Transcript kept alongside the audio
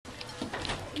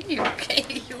You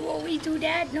okay? You always do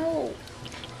that? No.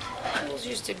 I always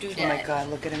used to do that. Oh my God,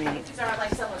 look at him eat. These aren't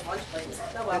like someone's lunch plates.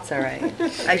 Oh, well. That's all right.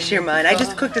 I share mine. I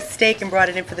just cooked a steak and brought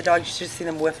it in for the dog. You should see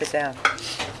them whiff it down.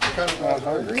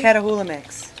 Catahoula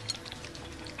mix.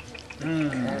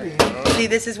 See,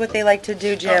 this is what they like to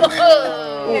do, Jim.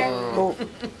 Oh.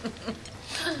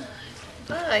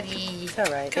 Buddy. It's all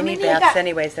right. They Come need in here. baths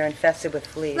anyways. They're infested with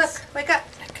fleas. Look, wake up.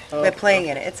 They're playing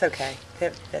in it. It's okay.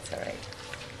 That's all right.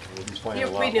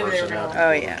 We knew they were going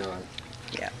Oh, yeah.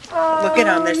 Yeah. Look at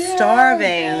them. They're starving.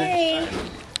 Hey.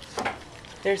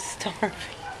 They're starving.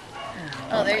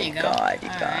 Oh, there you go. God, you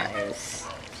All guys.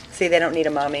 See, they don't need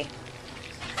a mommy.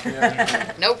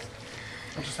 Nope.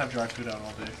 I'll just have dry food out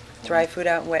all day. Dry food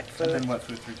out, wet And then food. wet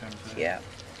food 3 times a day. Yeah.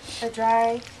 They're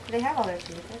dry. They have all their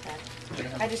food. Okay.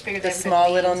 I just figured The they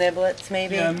small little niblets,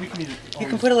 maybe. Yeah, and we can You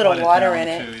can put a little water in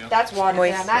it. Too, yeah. That's watered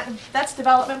Moist. down. That's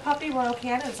development puppy Royal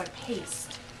Canin. It's like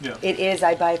paste. Yeah. It is.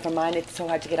 I buy it from mine. It's so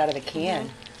hard to get out of the can.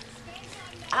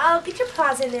 Oh, get your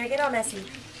paws in there. Get all messy.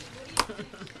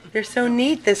 They're so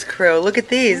neat, this crew. Look at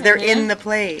these. They're in the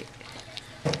plate.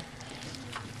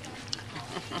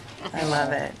 I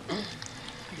love it.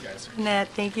 You guys. Annette,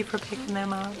 thank you for picking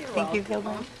them up. Thank you,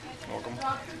 Gilbert. Welcome.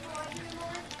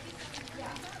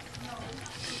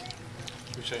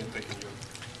 Which ain't thinking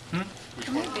you.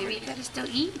 Come here, baby. You gotta still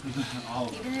eat. All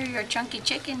of them. Even though you're a chunky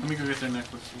chicken. Let me go get their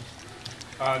necklace.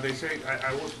 They say,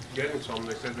 I was getting some,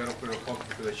 they said they don't put a pocket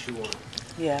because they chew on it.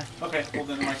 Yeah, Okay, well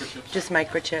then microchips. just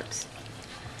microchips.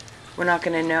 We're not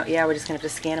going to know. Yeah, we're just going to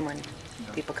have to scan them when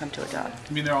people come to adopt.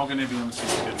 I mean, they're all going to be on the same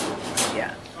schedule.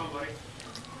 Yeah.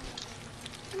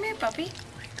 Come here, puppy. Oh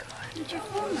my God. Get your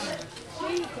phone on.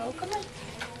 There you go. Come on.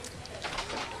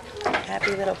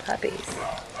 Happy little puppies.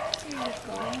 There you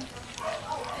go.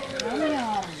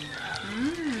 Yum.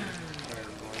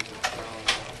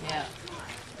 Yeah.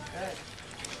 Good.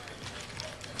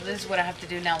 So this is what I have to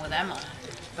do now with Emma.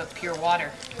 But pure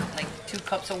water, like 2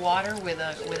 cups of water with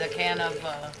a can of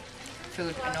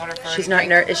food in order for her She's to not.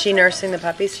 drink. Is she nursing the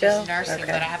puppies still? She's nursing,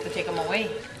 Okay. but I have to take them away.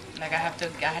 Like I had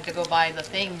to go buy the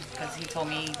thing because he told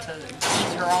me to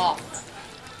ease her off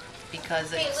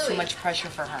because it's too much pressure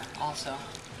for her. Also,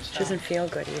 She doesn't feel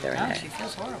good either. No, Annette. she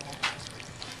feels horrible.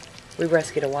 We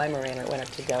rescued a Weimaraner. It went up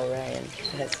to Delray and it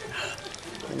has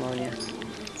pneumonia.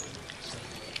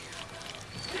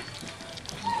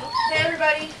 Hey,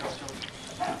 everybody.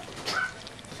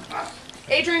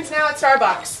 Adrian's now at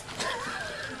Starbucks.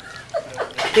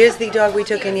 Here's the dog we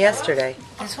took in yesterday.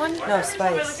 This one? No,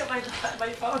 Spice. Look at my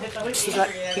phone. It's always He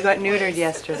got neutered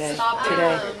yesterday.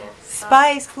 Today.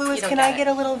 Spice, Louis, can I get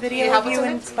a little video of you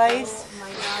and Spice?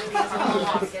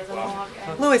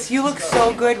 Louis, you look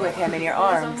so good with him in your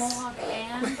arms.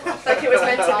 like it was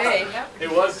meant to be.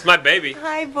 It was. It's my baby.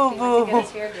 Hi, boo boo.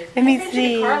 Let me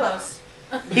see. Carlos.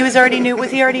 He was already new. Was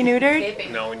he already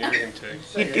neutered? No, we needed him to.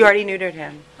 You already neutered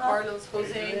him. Carlos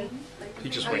Jose. He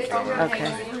just went from it. Okay.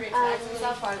 Everywhere he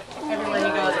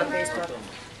goes on Facebook.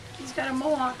 He's got a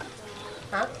mohawk.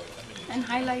 Huh? And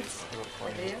highlights.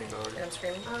 And I'm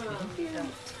screaming.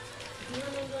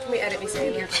 Let me edit me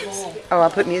saying that. Oh, I'll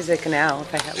put music now.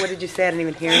 If I have. What did you say? I didn't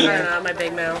even hear I don't you. know, my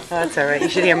big mouth. Oh, that's all right. You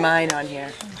should hear mine on here. I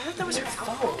thought that was her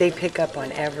phone. They pick up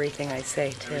on everything I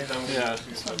say, too. Yeah.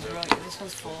 This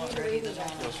one's full already.